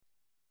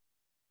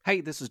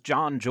Hey, this is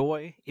John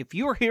Joy. If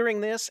you're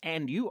hearing this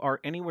and you are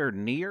anywhere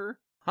near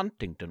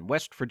Huntington,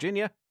 West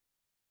Virginia,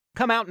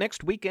 come out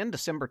next weekend,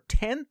 December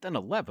 10th and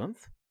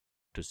 11th,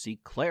 to see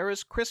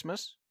Clara's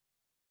Christmas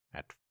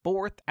at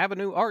 4th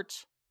Avenue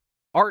Arts,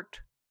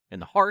 art in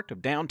the heart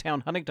of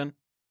downtown Huntington.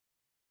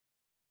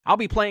 I'll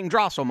be playing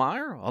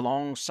Drosselmeyer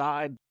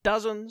alongside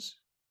dozens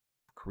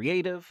of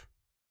creative,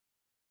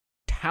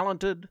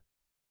 talented,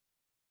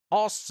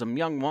 awesome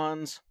young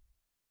ones.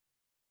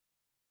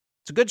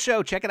 It's a good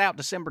show. Check it out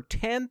December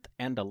 10th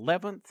and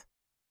 11th.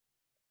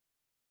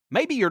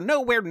 Maybe you're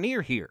nowhere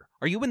near here.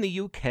 Are you in the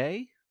UK?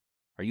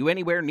 Are you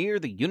anywhere near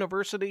the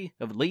University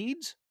of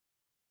Leeds?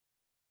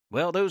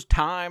 Well, those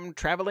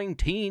time-traveling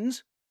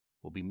teens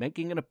will be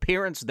making an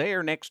appearance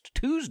there next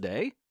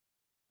Tuesday,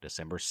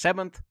 December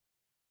 7th,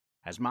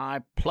 as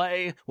my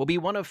play will be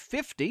one of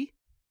 50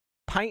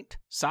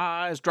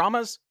 pint-sized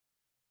dramas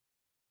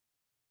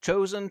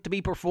chosen to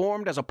be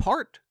performed as a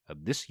part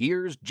of this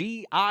year's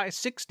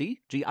GI60.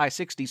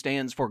 GI60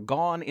 stands for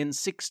Gone in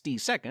 60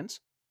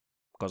 Seconds,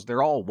 because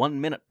they're all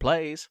 1-minute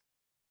plays.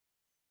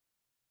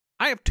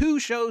 I have 2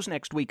 shows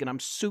next week, and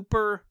I'm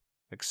super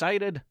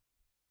excited.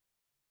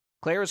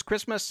 Clara's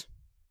Christmas,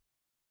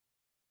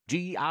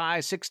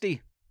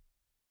 GI60.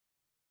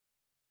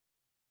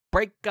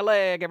 Break a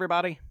leg,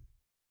 everybody.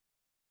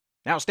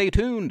 Now stay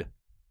tuned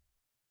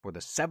for the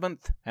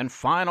 7th and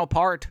final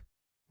part,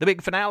 the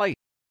big finale.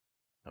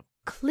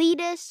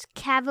 Cletus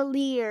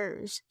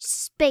Cavaliers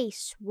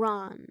Space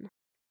Run.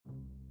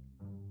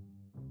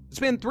 It's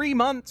been 3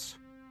 months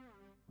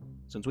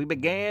since we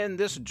began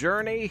this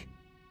journey.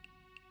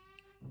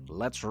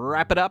 Let's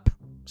wrap it up.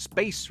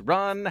 Space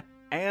Run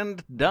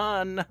and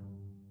done.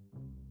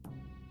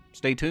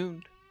 Stay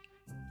tuned.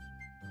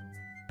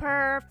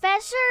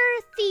 Professor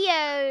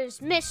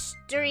Theo's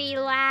Mystery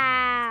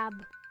Lab.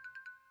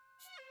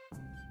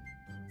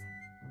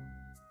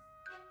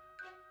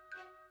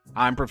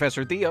 I'm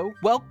Professor Theo.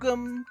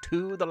 Welcome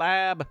to the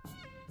lab.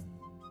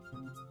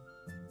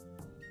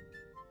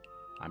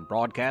 I'm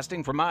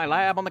broadcasting from my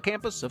lab on the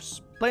campus of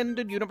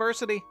Splendid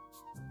University,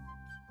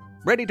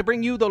 ready to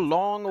bring you the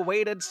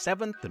long-awaited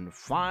 7th and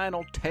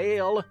final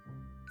tale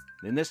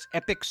in this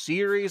epic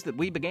series that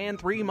we began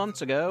 3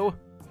 months ago.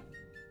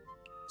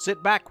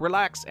 Sit back,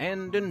 relax,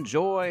 and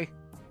enjoy.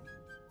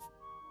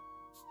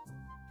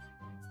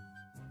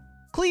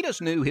 Cletus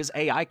knew his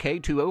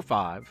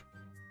AIK-205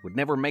 would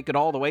never make it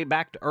all the way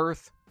back to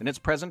Earth in its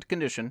present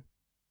condition.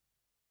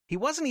 He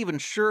wasn't even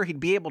sure he'd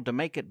be able to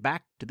make it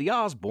back to the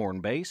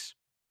Osborn base.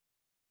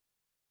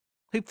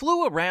 He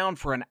flew around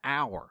for an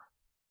hour,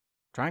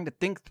 trying to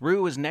think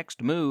through his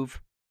next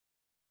move.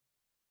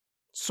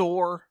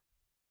 Sore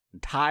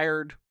and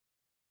tired,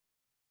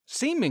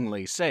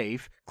 seemingly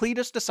safe,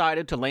 Cletus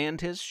decided to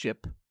land his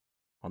ship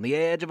on the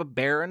edge of a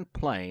barren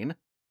plain,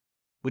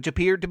 which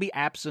appeared to be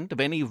absent of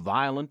any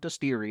violent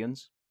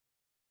Asterians.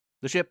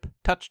 The ship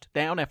touched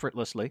down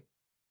effortlessly.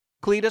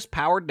 Cletus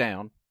powered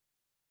down,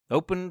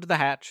 opened the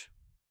hatch,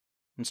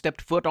 and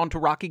stepped foot onto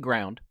rocky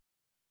ground.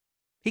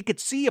 He could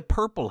see a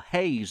purple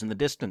haze in the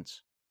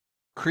distance,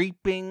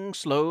 creeping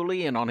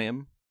slowly in on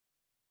him.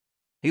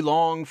 He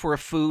longed for a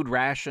food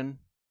ration,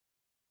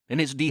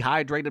 and his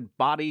dehydrated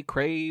body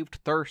craved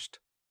thirst.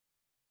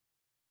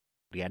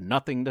 But he had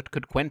nothing that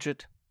could quench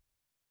it.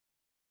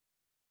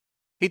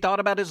 He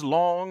thought about his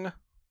long,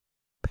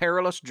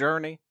 perilous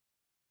journey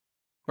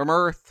from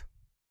Earth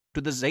to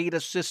the Zeta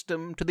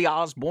System, to the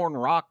Osborn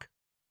Rock,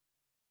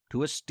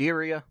 to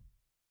Asteria.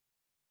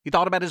 He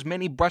thought about his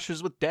many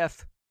brushes with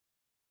death,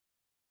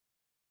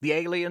 the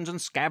aliens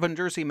and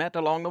scavengers he met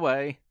along the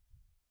way.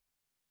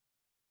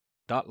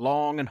 Thought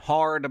long and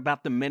hard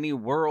about the many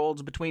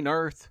worlds between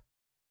Earth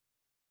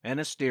and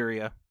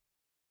Asteria.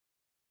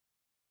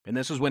 And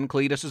this is when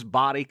Cletus's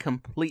body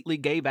completely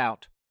gave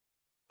out.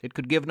 It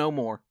could give no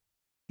more.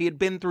 He had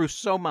been through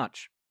so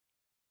much.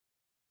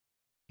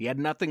 He had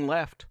nothing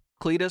left.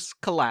 Cletus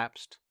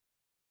collapsed.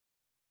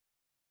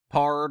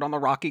 Hard on the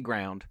rocky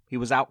ground, he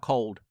was out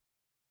cold.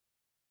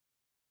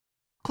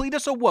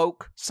 Cletus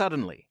awoke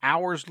suddenly,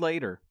 hours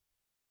later.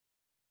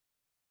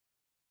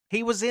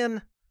 He was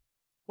in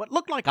what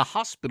looked like a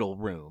hospital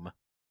room,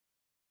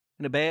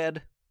 in a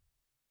bed,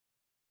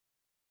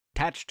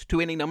 attached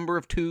to any number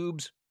of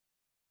tubes.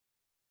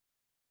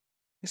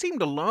 He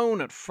seemed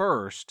alone at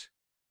first,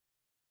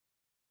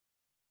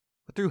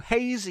 but through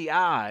hazy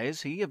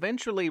eyes, he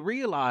eventually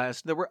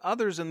realized there were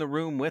others in the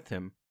room with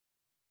him.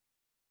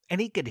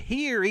 And he could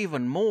hear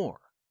even more.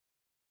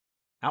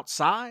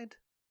 Outside,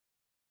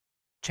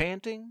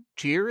 chanting,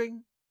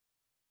 cheering.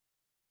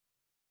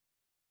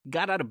 He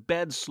got out of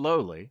bed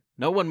slowly.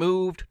 No one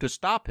moved to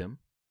stop him.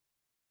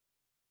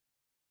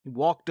 He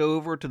walked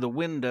over to the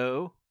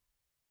window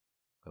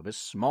of his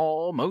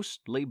small,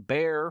 mostly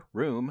bare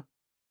room.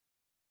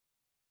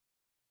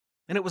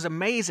 And it was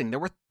amazing. There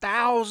were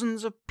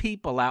thousands of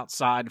people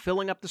outside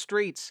filling up the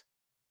streets.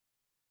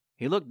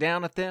 He looked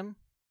down at them.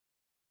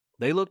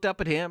 They looked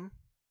up at him.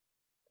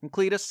 And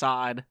Cletus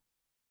sighed.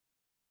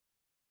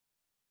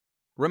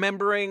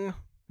 Remembering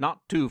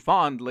not too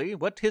fondly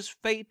what his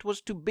fate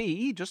was to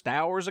be just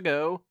hours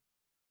ago,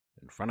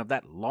 in front of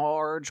that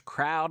large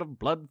crowd of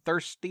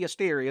bloodthirsty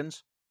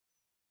Asterians.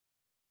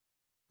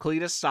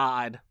 Cletus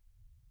sighed.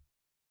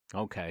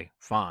 Okay,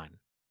 fine.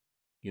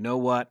 You know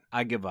what?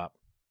 I give up.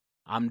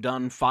 I'm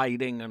done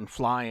fighting and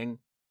flying.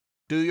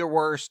 Do your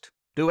worst.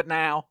 Do it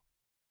now.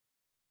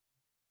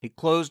 He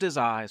closed his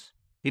eyes.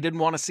 He didn't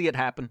want to see it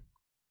happen.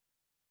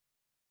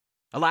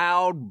 A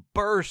loud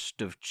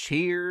burst of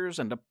cheers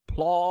and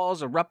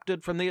applause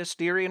erupted from the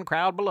Asterian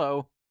crowd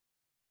below.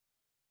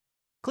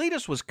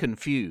 Cletus was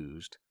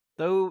confused,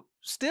 though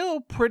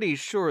still pretty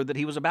sure that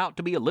he was about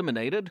to be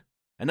eliminated,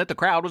 and that the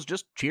crowd was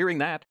just cheering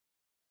that.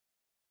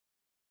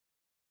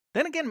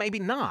 Then again, maybe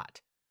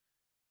not.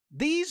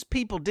 These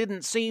people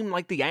didn't seem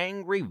like the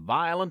angry,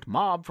 violent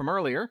mob from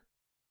earlier.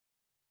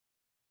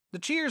 The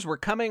cheers were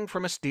coming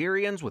from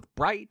Asterians with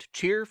bright,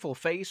 cheerful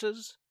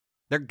faces,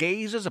 their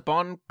gazes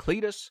upon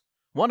Cletus,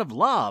 one of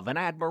love and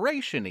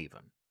admiration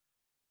even,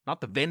 not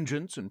the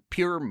vengeance and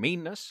pure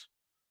meanness,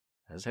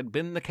 as had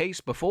been the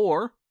case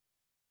before,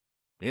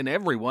 in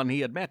everyone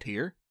he had met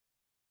here.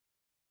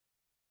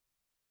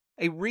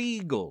 A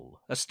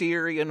regal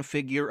Asterian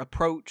figure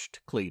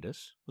approached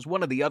Cletus, was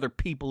one of the other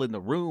people in the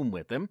room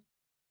with him.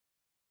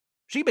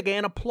 She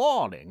began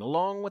applauding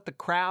along with the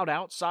crowd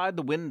outside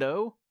the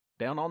window,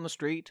 down on the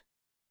street.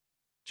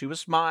 She was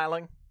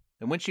smiling,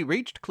 and when she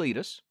reached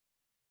Cletus,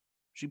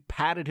 she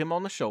patted him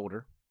on the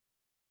shoulder.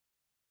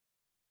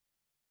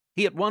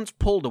 He at once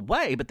pulled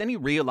away, but then he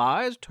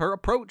realized her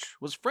approach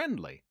was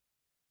friendly.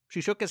 She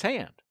shook his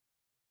hand.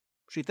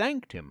 She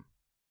thanked him.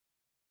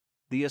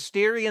 The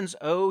Asterians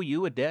owe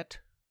you a debt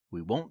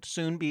we won't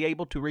soon be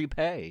able to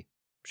repay,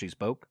 she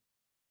spoke.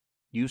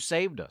 You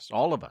saved us,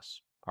 all of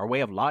us, our way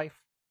of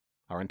life,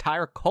 our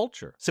entire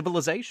culture,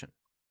 civilization.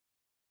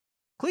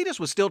 Cletus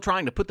was still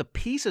trying to put the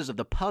pieces of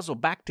the puzzle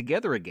back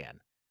together again.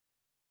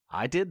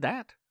 I did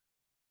that.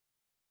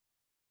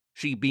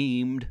 She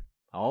beamed.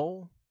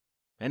 Oh,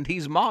 and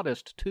he's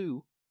modest,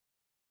 too.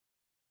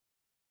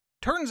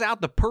 Turns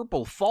out the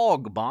purple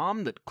fog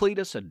bomb that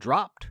Cletus had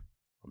dropped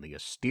on the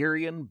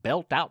Asterian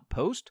belt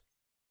outpost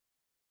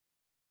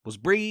was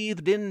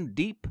breathed in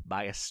deep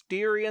by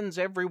Asterians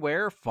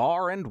everywhere,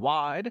 far and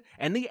wide,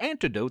 and the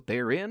antidote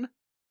therein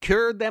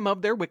cured them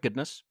of their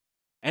wickedness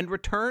and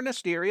returned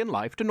Asterian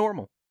life to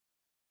normal.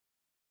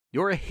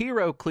 You're a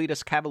hero,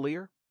 Cletus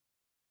Cavalier.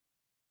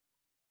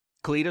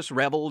 Cletus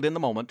reveled in the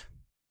moment.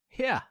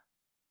 Yeah,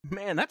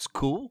 man, that's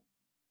cool.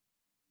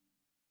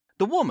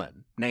 The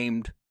woman,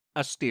 named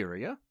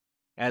Asteria,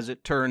 as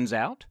it turns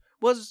out,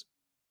 was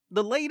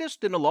the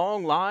latest in a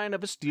long line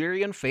of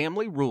Asterian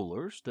family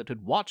rulers that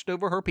had watched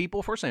over her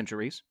people for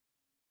centuries.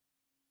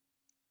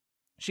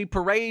 She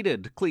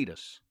paraded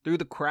Cletus through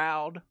the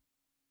crowd,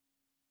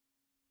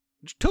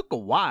 which took a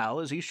while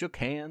as he shook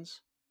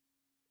hands,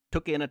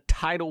 took in a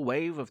tidal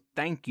wave of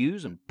thank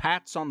yous and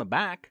pats on the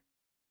back.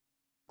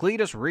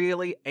 Cletus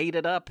really ate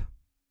it up.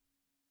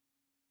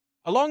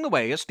 Along the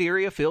way,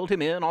 Asteria filled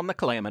him in on the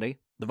calamity,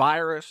 the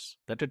virus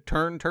that had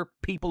turned her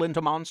people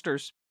into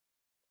monsters.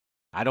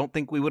 I don't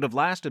think we would have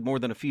lasted more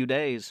than a few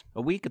days,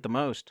 a week at the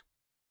most.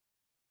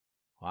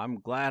 I'm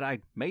glad I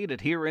made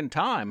it here in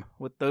time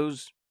with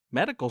those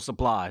medical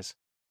supplies.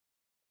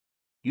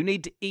 You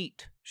need to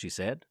eat, she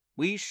said.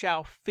 We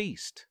shall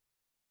feast.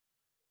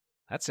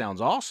 That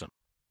sounds awesome.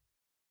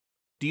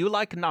 Do you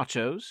like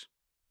nachos?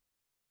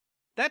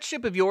 That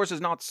ship of yours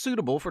is not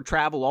suitable for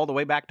travel all the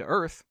way back to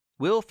Earth.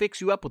 We'll fix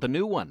you up with a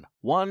new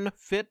one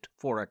fit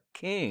for a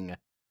king.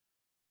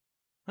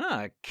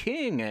 A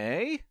king,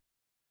 eh?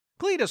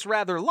 Cletus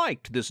rather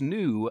liked this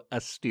new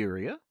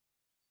Asteria.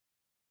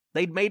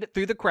 They'd made it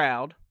through the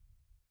crowd,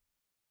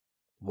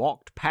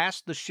 walked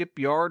past the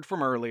shipyard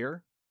from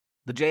earlier,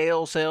 the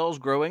jail cells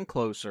growing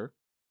closer.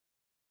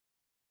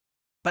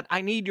 But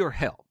I need your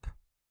help.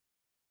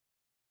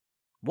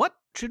 What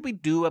should we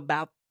do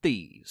about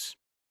these?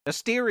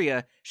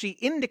 Asteria, she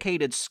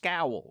indicated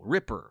Scowl,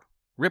 Ripper,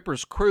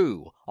 Ripper's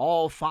crew,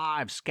 all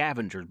 5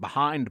 scavengers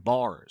behind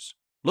bars,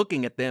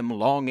 looking at them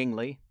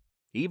longingly.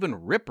 Even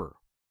Ripper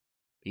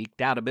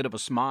eked out a bit of a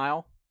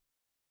smile.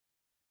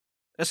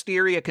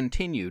 Asteria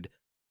continued.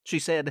 She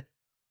said,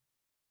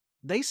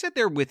 They said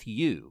they're with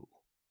you,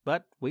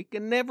 but we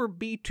can never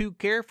be too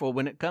careful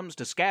when it comes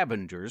to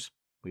scavengers.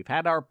 We've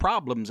had our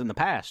problems in the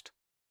past.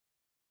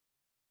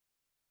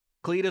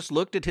 Cletus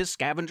looked at his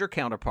scavenger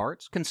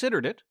counterparts,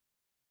 considered it,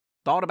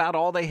 thought about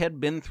all they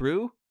had been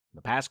through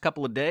the past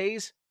couple of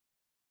days,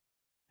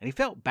 and he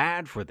felt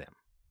bad for them.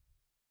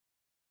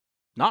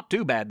 Not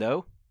too bad,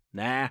 though.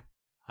 Nah,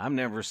 I've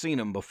never seen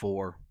 'em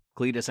before,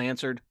 Cletus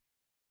answered,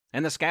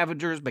 and the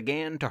scavengers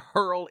began to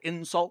hurl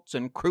insults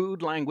and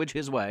crude language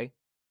his way.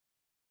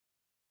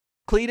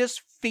 Cletus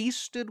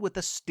feasted with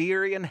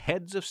Asterian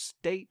heads of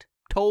state,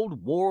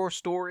 told war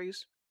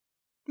stories,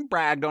 and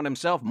bragged on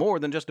himself more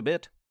than just a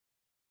bit.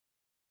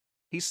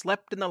 He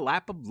slept in the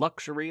lap of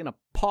luxury in a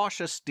posh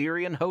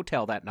Asterian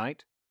hotel that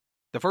night,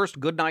 the first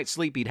good night's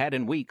sleep he'd had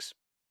in weeks.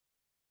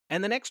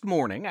 And the next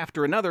morning,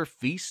 after another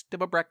feast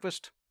of a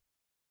breakfast,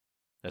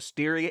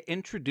 Asteria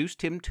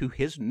introduced him to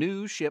his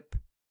new ship.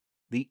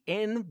 The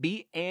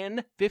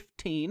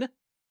NBN-15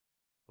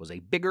 was a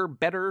bigger,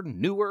 better,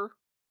 newer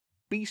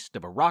beast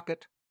of a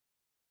rocket,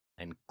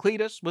 and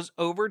Cletus was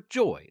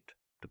overjoyed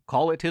to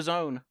call it his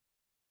own.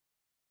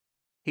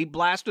 He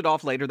blasted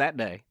off later that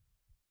day,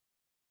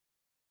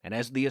 and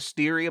as the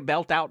Asteria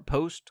Belt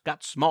outpost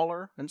got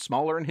smaller and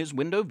smaller in his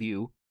window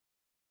view,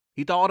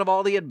 he thought of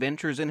all the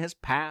adventures in his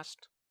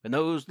past and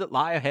those that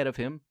lie ahead of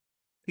him.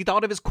 He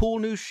thought of his cool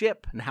new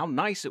ship and how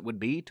nice it would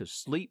be to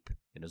sleep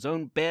in his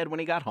own bed when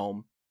he got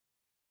home.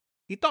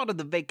 He thought of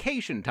the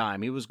vacation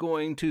time he was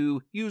going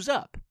to use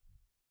up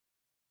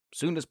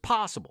soon as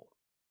possible.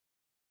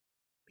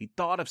 He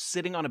thought of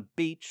sitting on a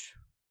beach,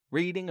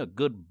 reading a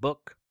good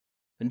book,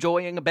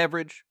 enjoying a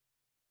beverage,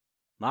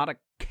 not a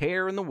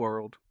care in the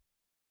world.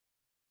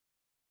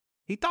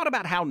 He thought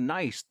about how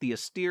nice the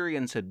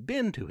Asterians had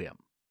been to him.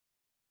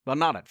 Well,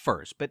 not at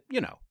first, but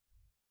you know.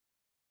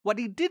 What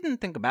he didn't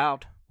think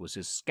about was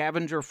his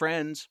scavenger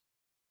friends.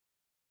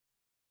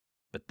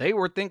 But they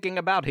were thinking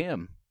about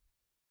him.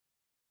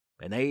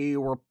 And they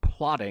were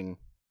plotting.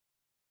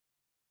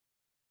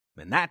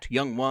 And that,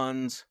 young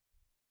ones,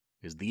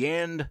 is the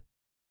end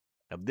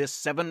of this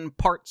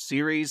 7-part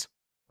series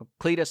of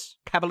Cletus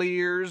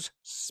Cavalier's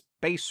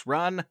Space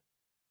Run.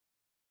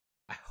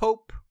 I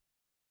hope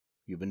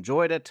you've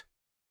enjoyed it.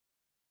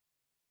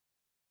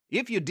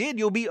 If you did,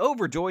 you'll be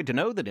overjoyed to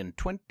know that in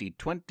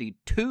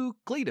 2022,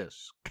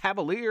 Cletus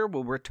Cavalier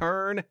will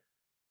return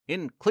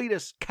in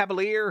Cletus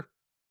Cavalier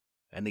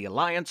and the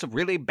Alliance of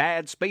Really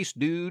Bad Space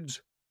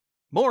Dudes.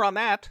 More on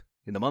that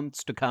in the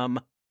months to come.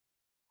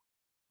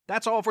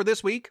 That's all for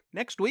this week.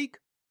 Next week,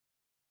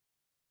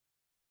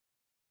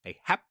 a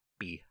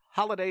Happy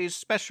Holidays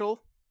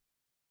special.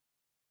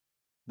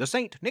 The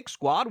St. Nick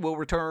Squad will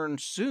return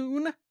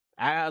soon,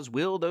 as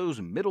will those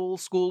middle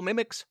school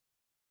mimics.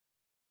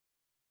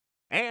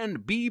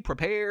 And be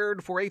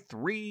prepared for a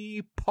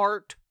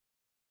 3-part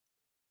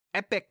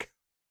epic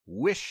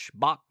wish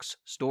box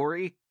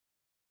story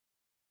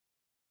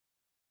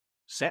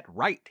set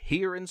right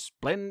here in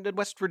splendid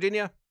West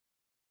Virginia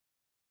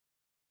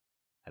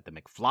at the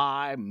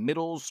McFly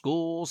Middle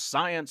School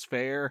Science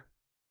Fair.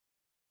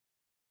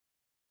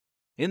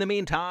 In the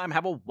meantime,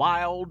 have a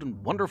wild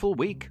and wonderful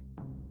week.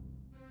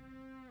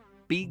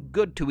 Be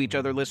good to each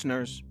other,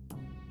 listeners.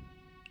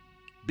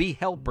 Be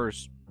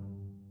helpers.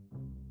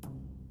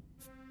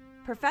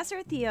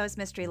 Professor Theo's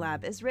Mystery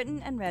Lab is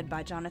written and read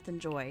by Jonathan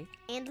Joy.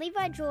 And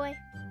Levi Joy.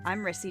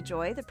 I'm Rissy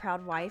Joy, the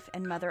proud wife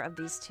and mother of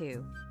these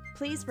two.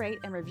 Please rate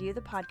and review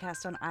the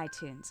podcast on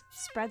iTunes.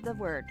 Spread the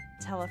word.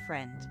 Tell a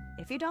friend.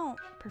 If you don't,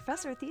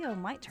 Professor Theo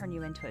might turn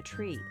you into a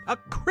tree. A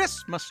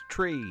Christmas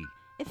tree!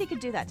 If he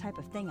could do that type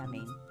of thing, I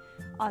mean.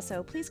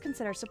 Also, please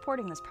consider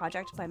supporting this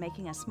project by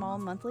making a small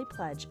monthly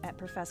pledge at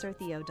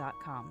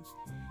ProfessorTheo.com.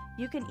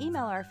 You can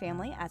email our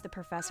family at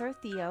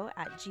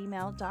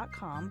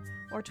theprofessortheo@gmail.com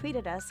or tweet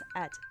at us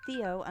at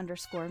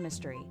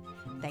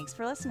Theo_mystery. Thanks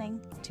for listening.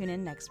 Tune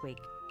in next week.